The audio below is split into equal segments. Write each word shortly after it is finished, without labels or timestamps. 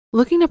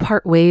Looking to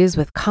part ways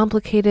with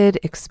complicated,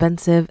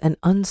 expensive, and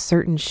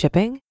uncertain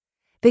shipping?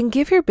 Then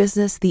give your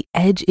business the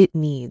edge it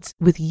needs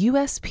with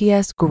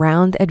USPS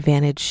Ground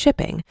Advantage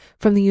shipping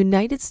from the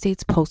United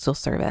States Postal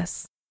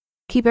Service.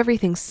 Keep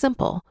everything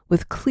simple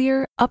with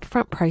clear,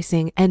 upfront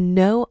pricing and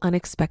no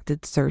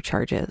unexpected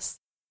surcharges.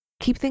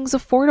 Keep things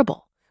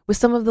affordable with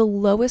some of the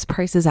lowest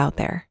prices out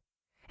there.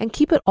 And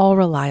keep it all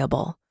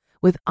reliable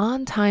with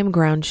on-time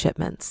ground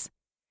shipments.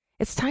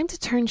 It's time to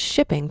turn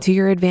shipping to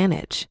your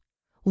advantage.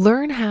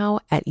 Learn how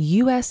at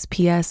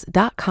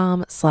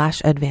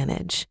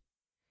USPS.com/advantage.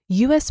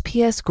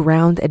 USPS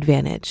Ground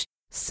Advantage.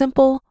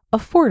 Simple,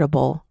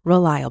 affordable,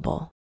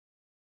 reliable.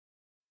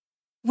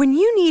 When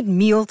you need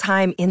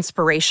mealtime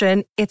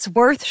inspiration, it's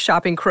worth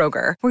shopping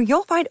Kroger, where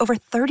you'll find over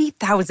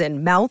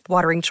 30,000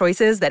 mouth-watering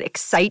choices that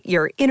excite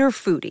your inner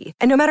foodie.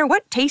 And no matter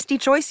what tasty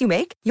choice you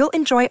make, you'll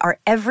enjoy our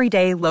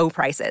everyday low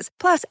prices,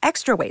 plus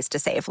extra ways to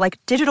save, like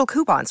digital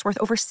coupons worth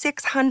over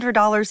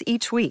 $600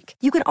 each week.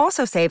 You can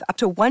also save up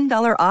to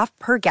 $1 off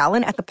per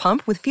gallon at the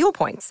pump with fuel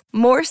points.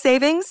 More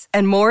savings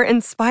and more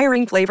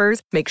inspiring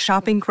flavors make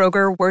shopping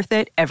Kroger worth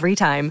it every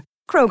time.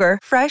 Kroger,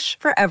 fresh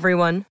for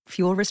everyone.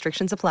 Fuel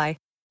restrictions apply.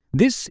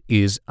 This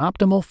is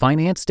Optimal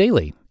Finance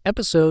Daily,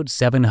 episode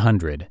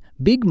 700,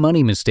 Big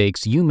Money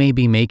Mistakes You May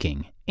Be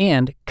Making,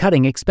 and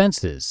Cutting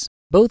Expenses,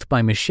 both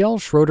by Michelle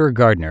Schroeder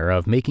Gardner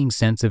of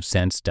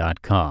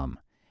MakingSenseOfCents.com.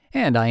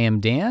 And I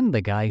am Dan,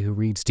 the guy who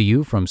reads to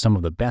you from some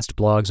of the best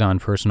blogs on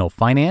personal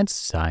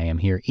finance. I am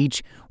here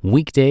each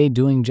weekday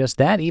doing just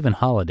that, even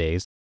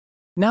holidays.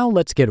 Now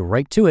let's get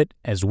right to it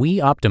as we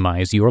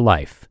optimize your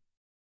life.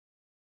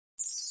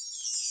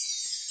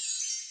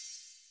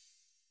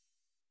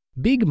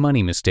 Big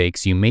Money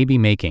Mistakes You May Be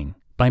Making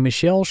by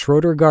Michelle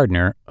Schroeder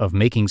Gardner of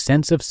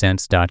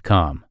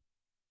MakingSenseOfCents.com.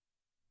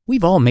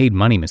 We've all made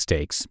money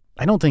mistakes.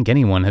 I don't think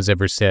anyone has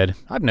ever said,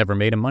 "I've never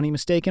made a money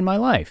mistake in my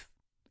life."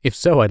 If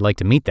so, I'd like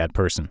to meet that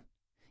person.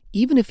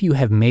 Even if you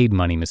have made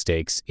money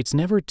mistakes, it's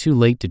never too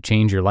late to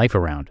change your life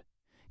around.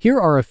 Here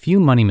are a few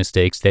money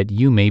mistakes that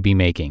you may be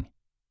making.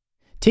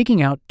 Taking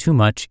out too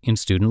much in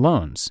student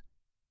loans.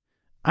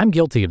 I'm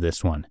guilty of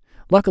this one.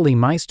 Luckily,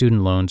 my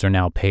student loans are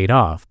now paid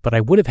off, but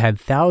I would have had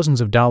thousands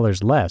of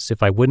dollars less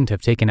if I wouldn't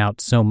have taken out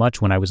so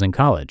much when I was in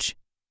college.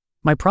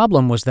 My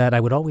problem was that I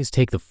would always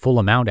take the full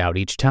amount out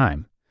each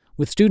time.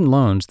 With student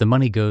loans, the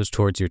money goes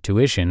towards your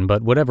tuition,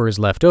 but whatever is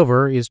left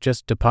over is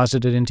just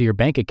deposited into your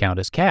bank account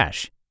as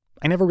cash.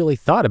 I never really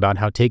thought about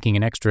how taking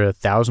an extra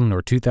 $1,000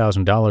 or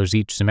 $2,000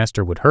 each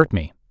semester would hurt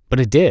me, but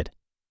it did.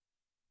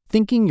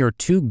 Thinking you're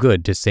too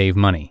good to save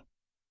money.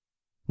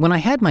 When I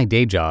had my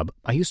day job,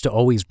 I used to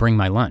always bring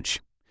my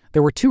lunch.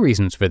 There were two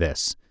reasons for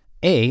this.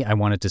 A, I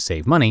wanted to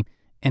save money,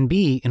 and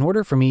B, in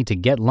order for me to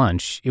get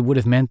lunch, it would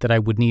have meant that I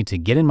would need to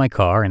get in my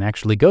car and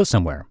actually go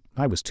somewhere.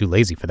 I was too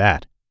lazy for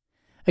that.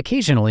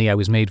 Occasionally, I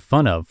was made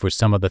fun of for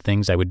some of the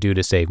things I would do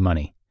to save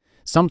money.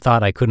 Some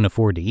thought I couldn't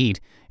afford to eat,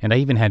 and I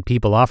even had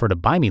people offer to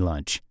buy me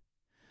lunch.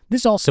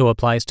 This also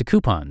applies to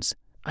coupons.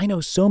 I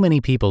know so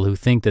many people who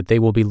think that they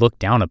will be looked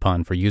down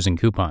upon for using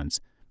coupons.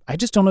 I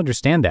just don't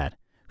understand that.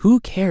 Who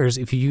cares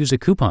if you use a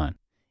coupon?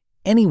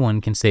 Anyone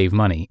can save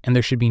money, and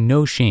there should be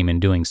no shame in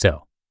doing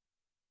so.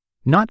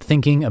 Not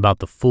thinking about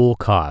the full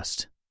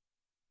cost.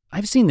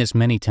 I've seen this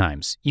many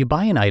times. You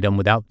buy an item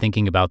without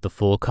thinking about the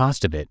full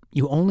cost of it.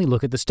 You only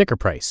look at the sticker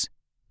price.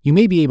 You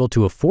may be able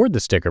to afford the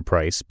sticker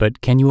price,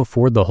 but can you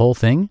afford the whole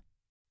thing?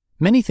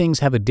 Many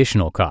things have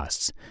additional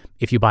costs.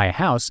 If you buy a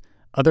house,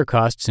 other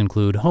costs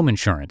include home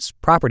insurance,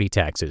 property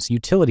taxes,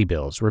 utility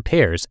bills,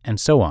 repairs, and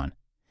so on.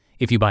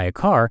 If you buy a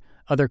car,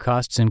 other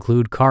costs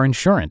include car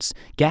insurance,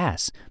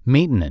 gas,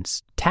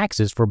 maintenance,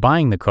 taxes for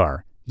buying the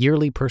car,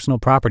 yearly personal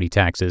property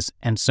taxes,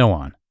 and so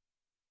on.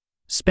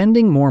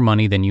 Spending more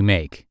money than you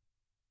make.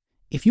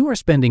 If you are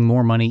spending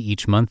more money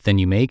each month than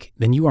you make,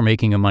 then you are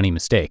making a money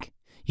mistake.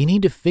 You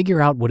need to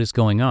figure out what is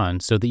going on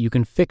so that you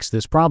can fix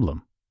this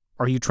problem.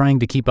 Are you trying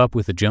to keep up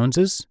with the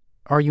Joneses?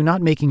 Are you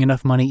not making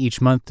enough money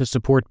each month to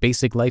support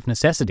basic life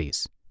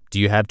necessities? Do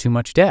you have too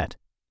much debt?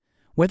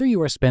 Whether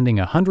you are spending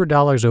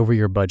 $100 over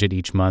your budget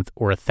each month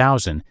or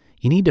 $1,000,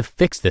 you need to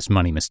fix this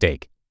money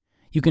mistake.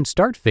 You can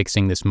start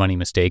fixing this money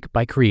mistake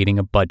by creating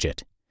a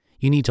budget.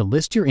 You need to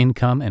list your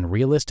income and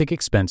realistic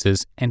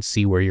expenses and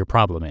see where your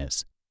problem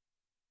is.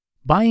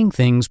 Buying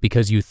things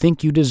because you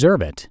think you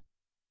deserve it.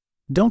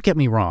 Don't get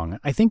me wrong,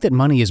 I think that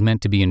money is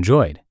meant to be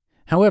enjoyed.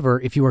 However,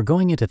 if you are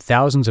going into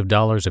thousands of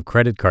dollars of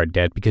credit card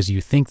debt because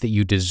you think that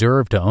you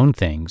deserve to own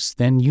things,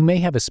 then you may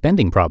have a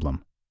spending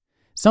problem.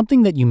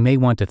 Something that you may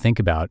want to think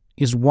about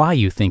is why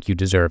you think you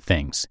deserve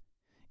things.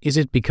 Is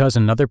it because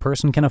another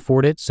person can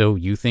afford it, so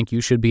you think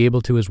you should be able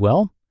to as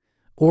well?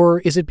 Or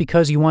is it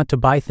because you want to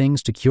buy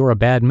things to cure a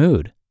bad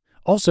mood?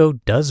 Also,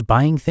 does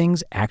buying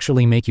things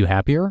actually make you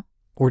happier?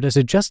 Or does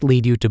it just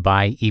lead you to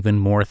buy even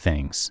more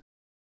things?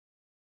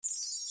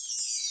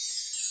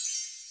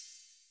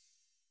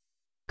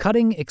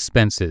 Cutting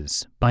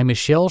Expenses by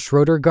Michelle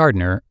Schroeder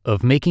Gardner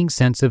of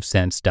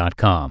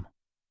MakingSenseOfCents.com.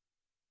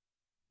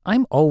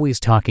 I'm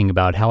always talking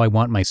about how I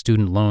want my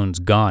student loans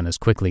gone as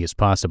quickly as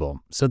possible,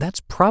 so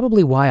that's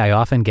probably why I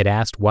often get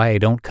asked why I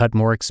don't cut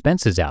more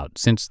expenses out,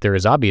 since there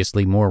is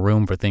obviously more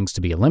room for things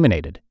to be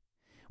eliminated.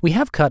 We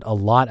have cut a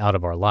lot out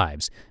of our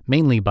lives,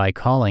 mainly by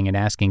calling and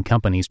asking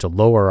companies to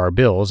lower our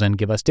bills and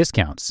give us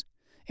discounts.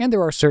 And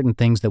there are certain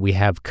things that we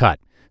have cut,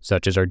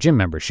 such as our gym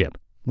membership.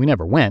 We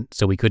never went,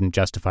 so we couldn't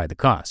justify the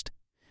cost.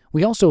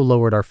 We also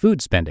lowered our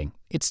food spending.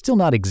 It's still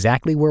not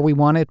exactly where we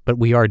want it, but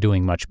we are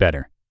doing much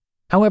better.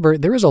 However,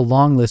 there is a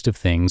long list of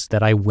things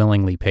that I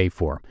willingly pay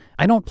for.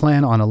 I don't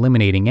plan on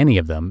eliminating any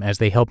of them as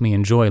they help me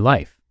enjoy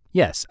life.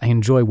 Yes, I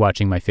enjoy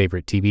watching my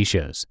favorite TV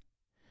shows.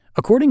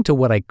 According to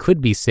what I could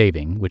be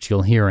saving, which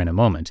you'll hear in a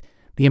moment,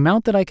 the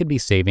amount that I could be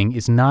saving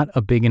is not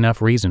a big enough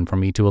reason for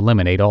me to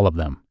eliminate all of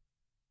them.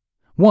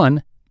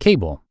 1.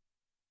 Cable.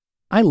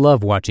 I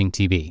love watching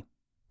TV.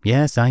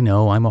 Yes, I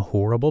know I'm a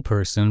horrible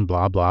person,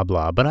 blah blah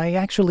blah, but I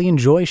actually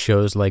enjoy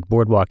shows like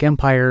Boardwalk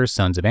Empire,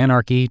 Sons of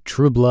Anarchy,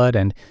 True Blood,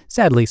 and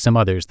sadly some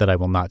others that I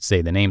will not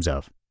say the names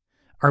of.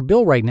 Our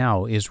bill right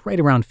now is right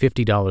around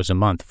 $50 a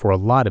month for a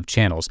lot of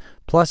channels,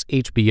 plus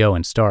HBO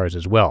and Starz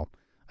as well.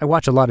 I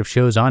watch a lot of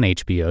shows on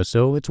HBO,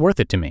 so it's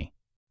worth it to me.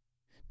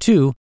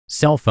 2.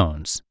 Cell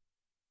phones.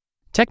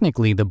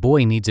 Technically, the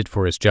boy needs it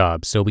for his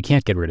job, so we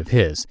can't get rid of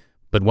his.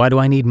 But why do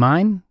I need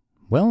mine?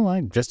 Well, I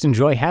just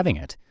enjoy having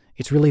it.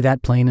 It's really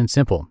that plain and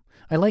simple.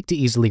 I like to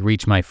easily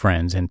reach my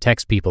friends and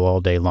text people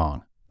all day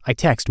long. I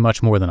text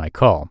much more than I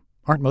call.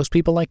 Aren't most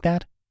people like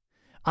that?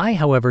 I,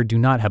 however, do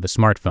not have a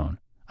smartphone.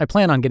 I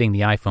plan on getting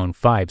the iPhone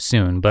 5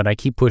 soon, but I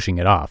keep pushing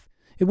it off.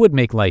 It would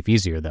make life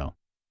easier, though.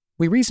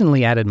 We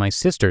recently added my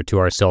sister to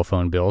our cell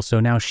phone bill, so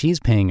now she's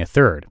paying a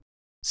third.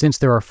 Since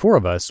there are 4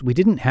 of us, we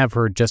didn't have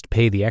her just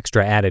pay the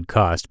extra added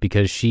cost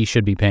because she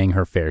should be paying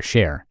her fair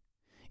share.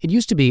 It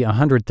used to be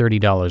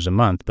 $130 a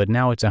month, but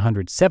now it's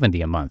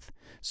 $170 a month.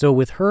 So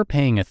with her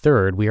paying a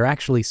third, we are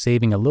actually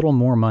saving a little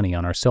more money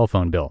on our cell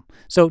phone bill.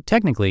 So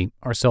technically,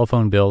 our cell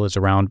phone bill is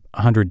around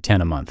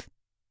 $110 a month.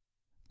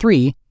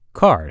 3.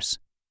 Cars.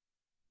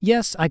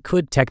 Yes, I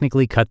could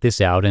technically cut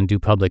this out and do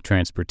public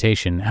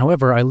transportation.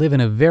 However, I live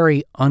in a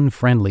very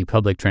unfriendly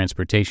public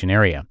transportation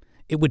area.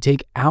 It would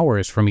take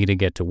hours for me to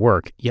get to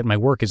work, yet my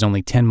work is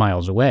only 10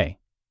 miles away.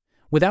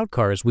 Without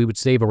cars, we would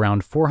save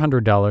around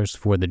 $400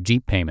 for the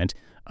Jeep payment,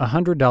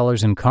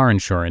 $100 in car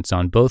insurance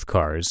on both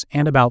cars,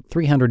 and about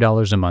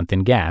 $300 a month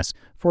in gas,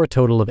 for a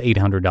total of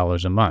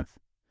 $800 a month.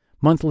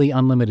 Monthly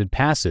unlimited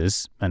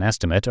passes, an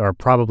estimate, are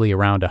probably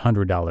around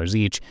 $100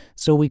 each,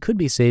 so we could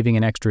be saving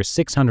an extra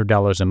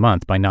 $600 a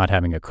month by not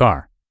having a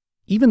car.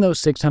 Even though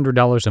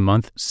 $600 a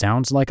month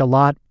sounds like a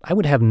lot, I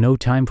would have no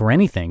time for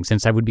anything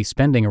since I would be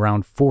spending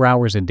around 4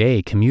 hours a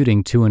day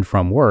commuting to and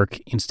from work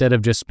instead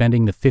of just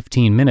spending the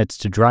 15 minutes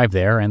to drive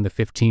there and the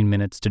 15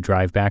 minutes to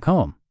drive back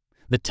home.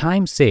 The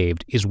time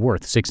saved is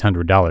worth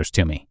 $600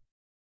 to me.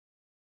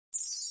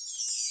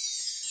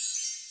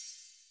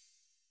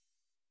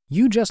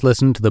 You just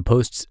listened to the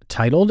posts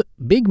titled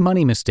Big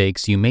Money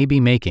Mistakes You May Be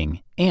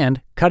Making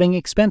and Cutting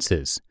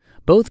Expenses,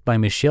 both by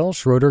Michelle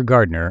Schroeder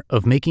Gardner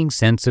of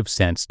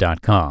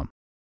MakingSenseOfCents.com.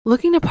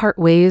 Looking to part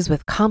ways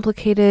with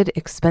complicated,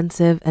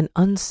 expensive, and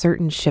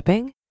uncertain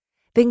shipping?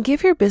 Then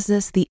give your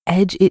business the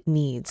edge it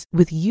needs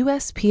with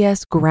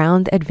USPS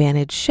Ground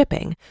Advantage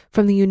shipping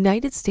from the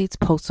United States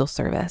Postal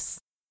Service.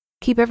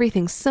 Keep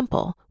everything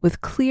simple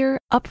with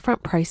clear,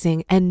 upfront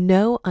pricing and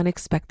no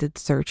unexpected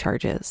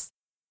surcharges.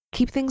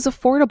 Keep things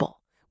affordable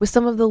with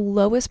some of the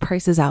lowest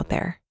prices out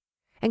there.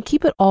 And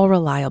keep it all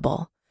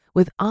reliable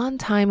with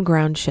on-time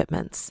ground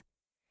shipments.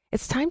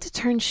 It's time to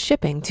turn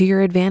shipping to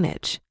your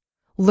advantage.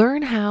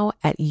 Learn how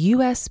at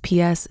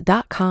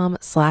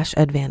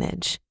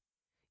USPS.com/advantage.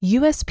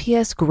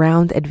 USPS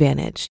Ground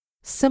Advantage.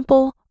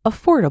 Simple,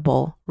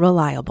 affordable,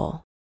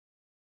 reliable.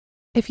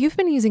 If you've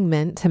been using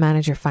Mint to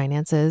manage your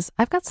finances,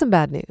 I've got some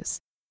bad news.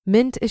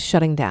 Mint is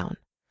shutting down.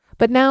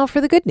 But now for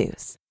the good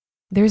news.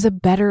 There's a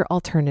better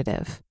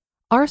alternative.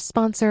 Our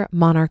sponsor,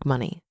 Monarch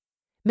Money.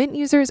 Mint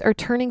users are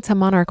turning to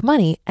Monarch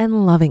Money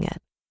and loving it.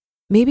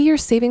 Maybe you're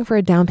saving for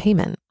a down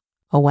payment,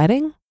 a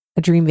wedding,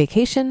 a dream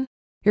vacation,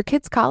 your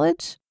kid's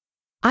college.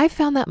 I've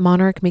found that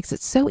Monarch makes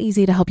it so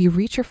easy to help you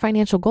reach your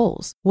financial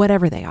goals,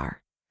 whatever they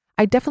are.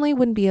 I definitely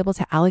wouldn't be able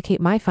to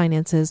allocate my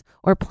finances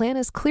or plan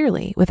as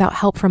clearly without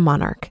help from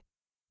Monarch.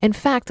 In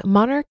fact,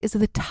 Monarch is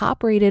the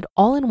top-rated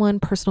all-in-one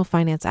personal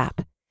finance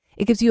app.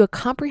 It gives you a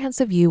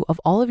comprehensive view of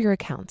all of your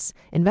accounts,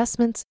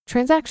 investments,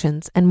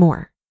 transactions, and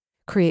more.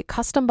 Create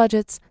custom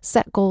budgets,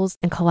 set goals,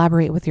 and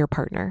collaborate with your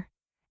partner.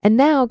 And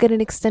now get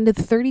an extended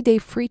 30-day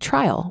free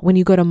trial when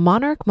you go to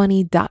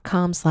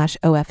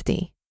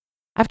monarchmoney.com/OFD.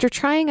 After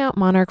trying out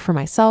Monarch for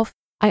myself,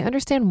 I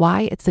understand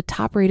why it's the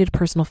top-rated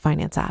personal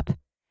finance app.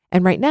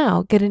 And right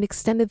now, get an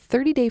extended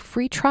 30-day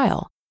free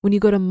trial when you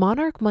go to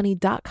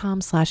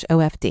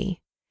monarchmoney.com/OFD.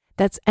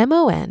 That's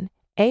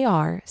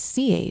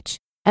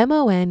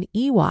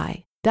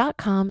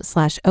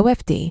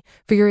monarchmoney.com/OFD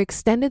for your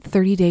extended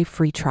 30-day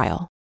free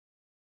trial.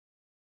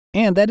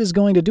 And that is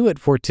going to do it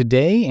for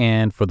today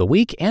and for the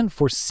week and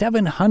for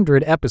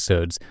 700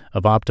 episodes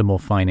of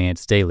Optimal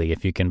Finance Daily,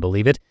 if you can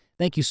believe it.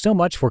 Thank you so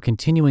much for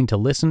continuing to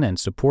listen and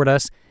support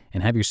us,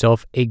 and have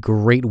yourself a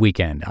great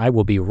weekend. I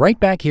will be right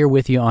back here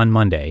with you on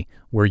Monday,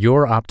 where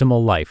your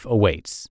optimal life awaits.